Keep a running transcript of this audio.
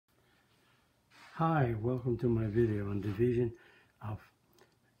Hi, welcome to my video on division of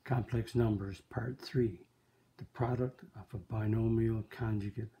complex numbers, part 3, the product of a binomial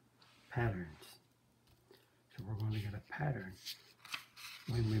conjugate patterns. So we're going to get a pattern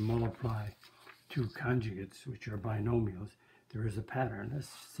when we multiply two conjugates, which are binomials. There is a pattern. Let's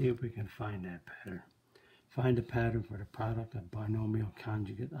see if we can find that pattern. Find a pattern for the product of binomial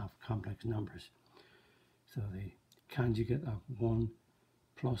conjugate of complex numbers. So the conjugate of 1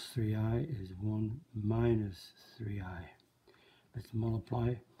 plus 3i is 1 minus 3i. Let's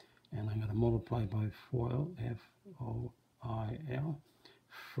multiply, and I'm going to multiply by FOIL, F-O-I-L.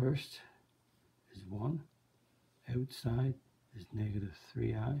 First is 1, outside is negative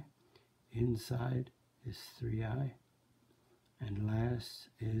 3i, inside is 3i, and last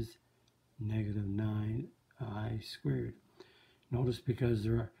is negative 9i squared. Notice because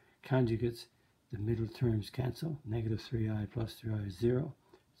there are conjugates, the middle terms cancel. Negative 3i plus 3i is 0.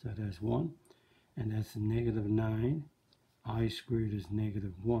 So that's 1, and that's negative 9. I squared is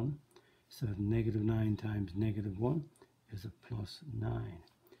negative 1. So negative 9 times negative 1 is a plus 9.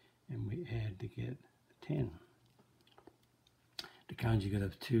 And we add to get 10. The conjugate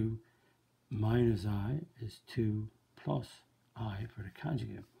of 2 minus I is 2 plus I for the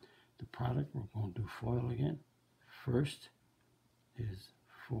conjugate. The product, we're going to do FOIL again. First is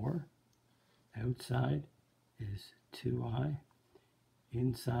 4. Outside is 2i.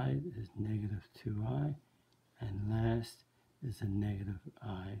 Inside is negative 2i, and last is a negative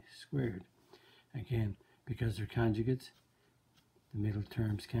I squared. Again, because they're conjugates, the middle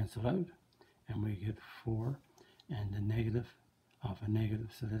terms cancel out, and we get 4, and the negative of a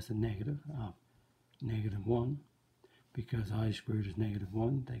negative, so that's a negative of negative 1. Because I squared is negative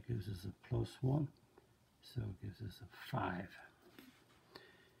 1, that gives us a plus 1, so it gives us a 5.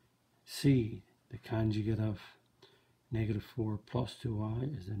 C, the conjugate of negative 4 plus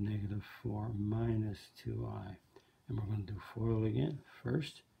 2i is a negative 4 minus 2i. And we're going to do FOIL again.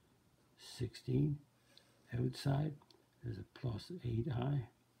 First, 16. Outside is a plus 8i.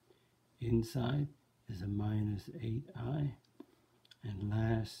 Inside is a minus 8i. And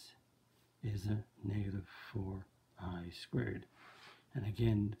last is a negative 4i squared. And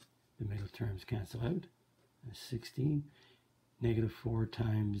again, the middle terms cancel out. 16. Negative 4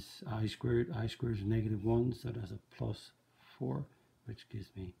 times I squared is negative 1, so that's a plus 4, which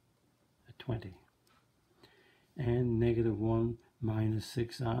gives me a 20. And negative 1 minus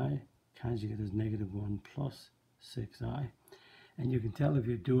 6i, conjugate is negative 1 plus 6i. And you can tell if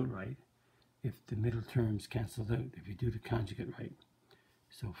you do it right, if the middle terms cancel out, if you do the conjugate right.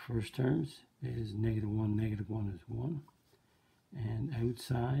 So first terms is negative 1 is 1. And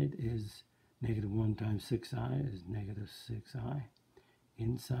outside is negative 1 times 6i is negative 6i.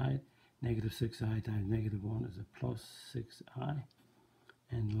 Inside, negative 6i times negative 1 is a plus 6i.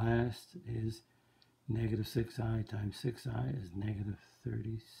 And last is negative 6i times 6i is negative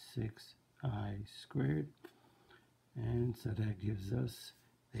 36i squared. And so that gives us,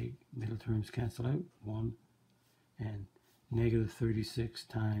 the middle terms cancel out, 1. And negative 36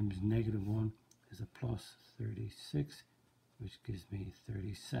 times negative 1 is a plus 36, which gives me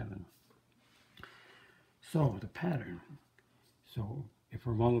 37. So the pattern, so if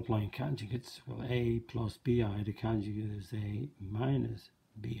we're multiplying conjugates, well, a plus bi, the conjugate is a minus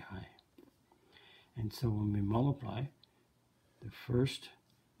bi. And so when we multiply, the first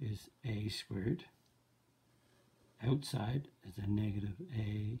is a squared. Outside is a negative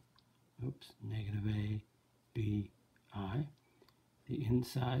a, negative a bi. The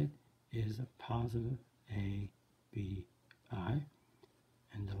inside is a positive a bi.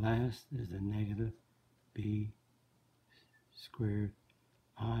 And the last is a negative b squared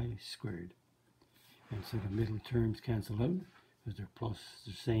I squared. And so the middle terms cancel out because they're plus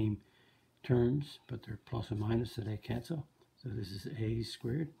the same terms, but they're plus and minus, so they cancel. So this is a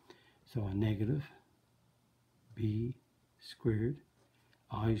squared. So a negative b squared.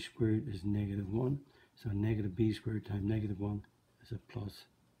 I squared is negative 1. So negative b squared times negative 1 is a plus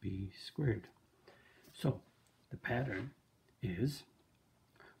b squared. So the pattern is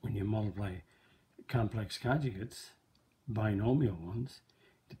when you multiply complex conjugates, binomial ones,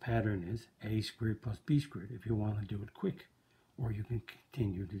 the pattern is a squared plus b squared if you want to do it quick, or you can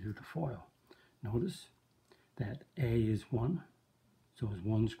continue to do the FOIL. Notice that a is 1, so it's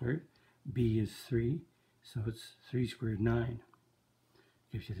 1 squared. B is 3, so it's 3 squared 9,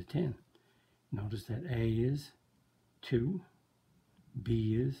 gives you the 10. Notice that a is 2,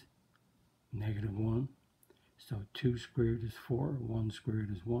 b is negative 1, so 2 squared is 4, 1 squared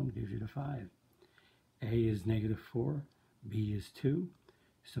is 1, gives you the 5. A is negative 4, b is 2,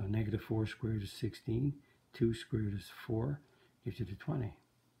 so negative 4 squared is 16, 2 squared is 4, gives you the 20.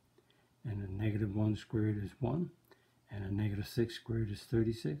 and a negative 1 squared is 1, and a negative 6 squared is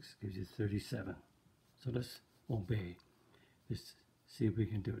 36, gives you 37. So let's obey. Let's see if we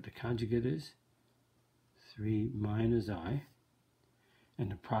can do it. The conjugate is 3 minus I,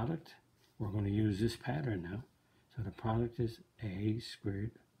 and the product, we're going to use this pattern now. So the product is A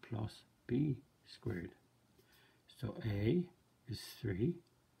squared plus B squared. So A is 3,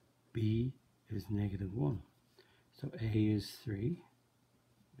 B is negative 1. So A is 3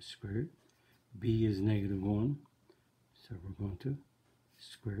 squared, B is negative 1, so we're going to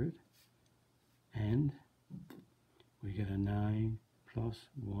square it, and we get a 9 plus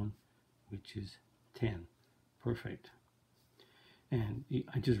 1, which is 10. Perfect. And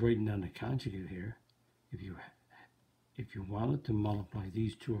I'm just writing down the conjugate here. If you wanted to multiply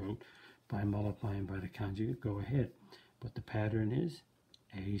these two out by multiplying by the conjugate, go ahead. But the pattern is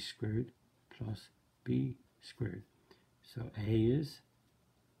A squared plus B squared. So A is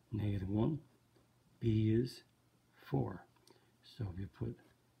negative 1, B is 4. So if you put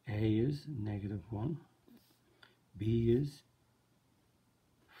A is negative 1, B is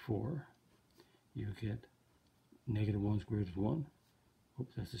 4, you get negative 1 squared is 1.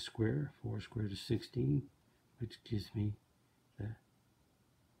 Oops, that's a square. 4 squared is 16, which gives me the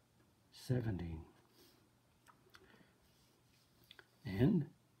 17. And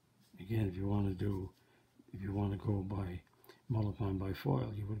again, if you want to go by multiplying by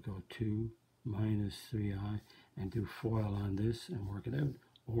FOIL, you would go 2 minus 3i and do FOIL on this and work it out.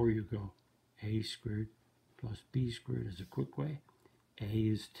 Or you go A squared plus B squared is a quick way. A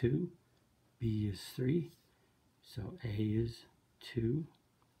is 2, B is 3, so A is 2,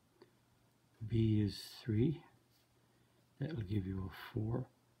 B is 3. That will give you a 4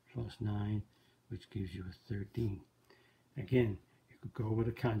 plus 9, which gives you a 13. Again, you could go with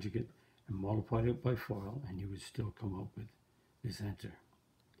a conjugate and multiply it by FOIL, and you would still come up with this answer.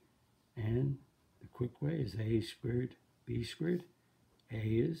 And the quick way is A squared, B squared. A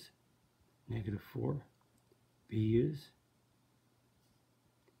is negative 4, B is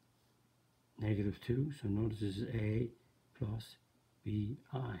negative 2. So notice this is A plus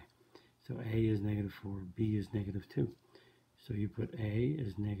BI. So A is negative 4, B is negative 2. So you put A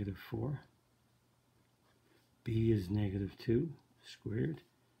is negative 4, B is negative 2 squared.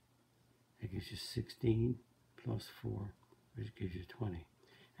 That gives you 16 plus 4, which gives you 20.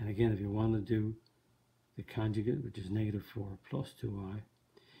 And again, if you want to do the conjugate, which is negative 4 plus 2i,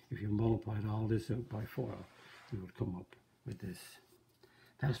 if you multiplied all this out by FOIL, you would come up with this.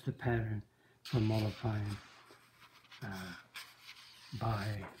 That's the pattern for multiplying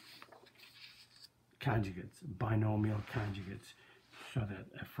by conjugates, binomial conjugates, so that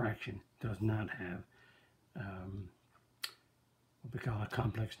a fraction does not have what we call a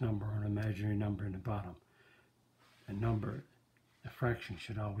complex number or an imaginary number in the bottom. A fraction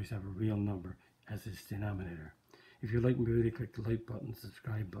should always have a real number as its denominator. If you like my video, click the like button,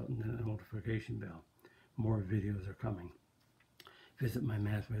 subscribe button, and the notification bell. More videos are coming. Visit my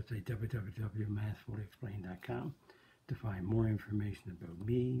math website, www.mathfullyexplained.com, to find more information about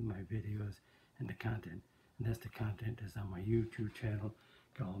me, my videos, and the content. And that's the content that's on my YouTube channel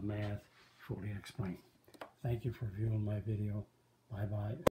called Math Fully Explained. Thank you for viewing my video. Bye-bye.